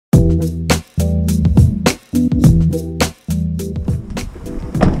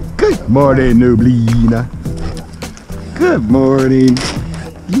Morning, Nublina. Good morning.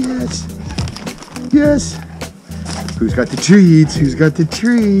 Yes. Yes. Who's got the treats? Who's got the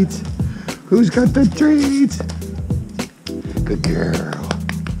treats? Who's got the treats? Good girl.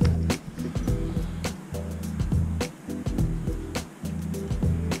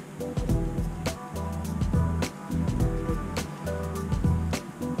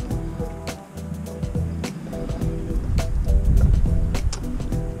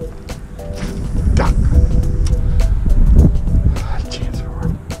 Duck. I had a chance for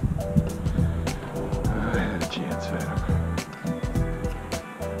him. I had a chance for him.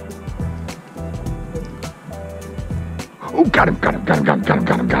 Oh, got him, got him, got him, got him, got him,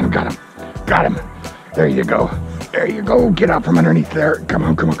 got him, got him, got him. Got him. There you go. There you go. Get out from underneath there. Come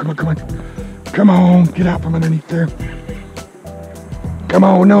on, come on, come on, come on. Come on, get out from underneath there. Come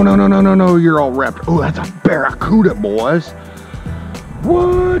on. No, no, no, no, no, no. You're all wrapped. Oh, that's a barracuda, boys.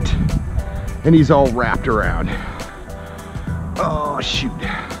 What? And he's all wrapped around. Oh, shoot.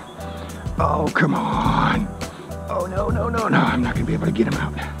 Oh, come on. Oh, no, no, no, no. I'm not going to be able to get him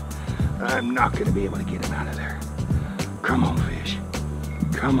out. I'm not going to be able to get him out of there. Come on, fish.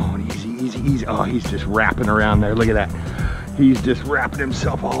 Come on, easy, easy, easy. Oh, he's just wrapping around there. Look at that. He's just wrapping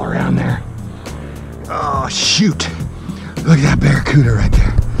himself all around there. Oh, shoot. Look at that barracuda right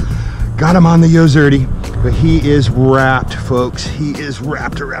there. Got him on the Yozerti, but he is wrapped, folks. He is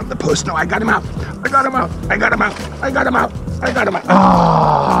wrapped around the post. No, I got him out. I got him out. I got him out. I got him out. I got him out.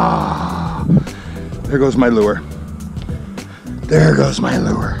 Ah! There goes my lure. There goes my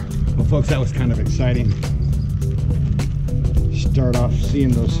lure. Well, folks, that was kind of exciting. Start off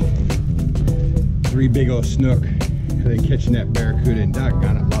seeing those three big old snook, and then catching that barracuda, and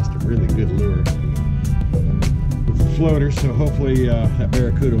doggone it, lost a really good lure with the floater. So hopefully that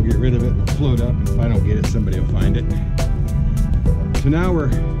barracuda will get rid of it and float up, and if I don't get it, somebody will find it. So now we're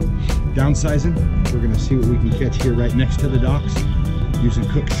downsizing. We're going to see what we can catch here right next to the docks using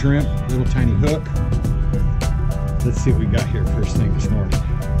cooked shrimp, little tiny hook. Let's see what we got here first thing this morning.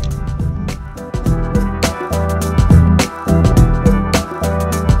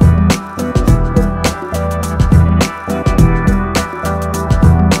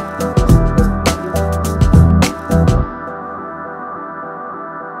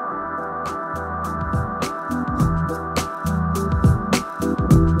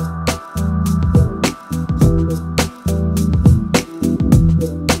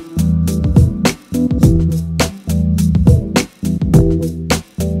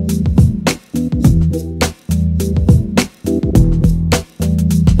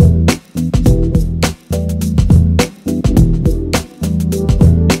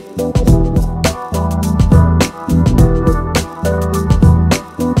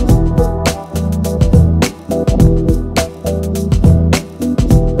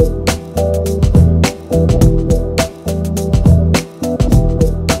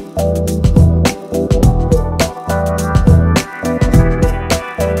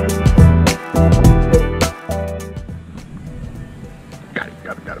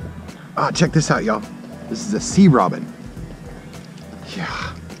 Oh, check this out, y'all. This is a sea robin.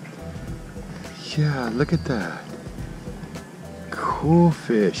 Yeah. Yeah, look at that. Cool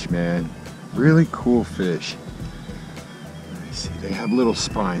fish, man. Really cool fish. Let me see. They have little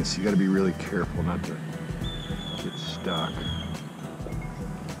spines, so you got to be really careful not to get stuck.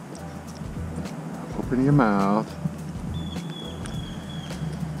 Open your mouth.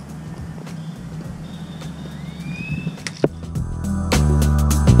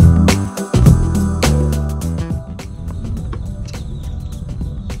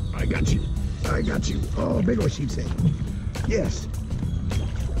 I got you. Oh, big old sheep's head. Yes.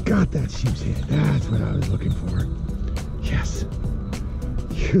 Got that sheep's head. That's what I was looking for. Yes.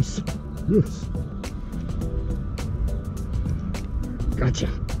 Yes. Yes. Gotcha.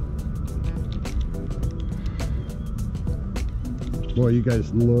 Boy, you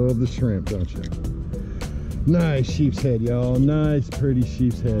guys love the shrimp, don't you? Nice sheep's head, y'all. Nice, pretty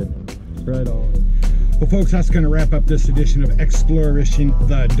sheep's head. Right on. Well, folks, that's going to wrap up this edition of Explorishing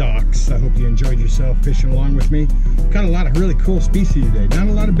the Docks. I hope you enjoyed yourself fishing along with me. Got a lot of really cool species today. Not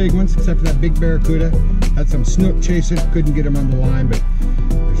a lot of big ones, except for that big barracuda. Had some snook chasing. Couldn't get them on the line, but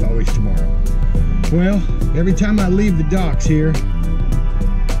there's always tomorrow. Well, every time I leave the docks here,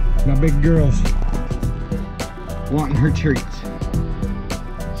 my big girl's wanting her treats.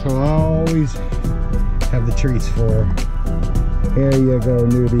 So I always have the treats for her. There you go,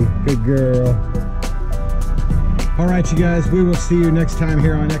 newbie. Good girl. All right, you guys, we will see you next time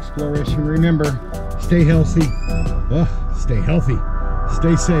here on Exploration. Remember, stay healthy, stay healthy,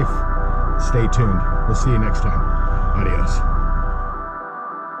 stay safe, stay tuned. We'll see you next time. Adios.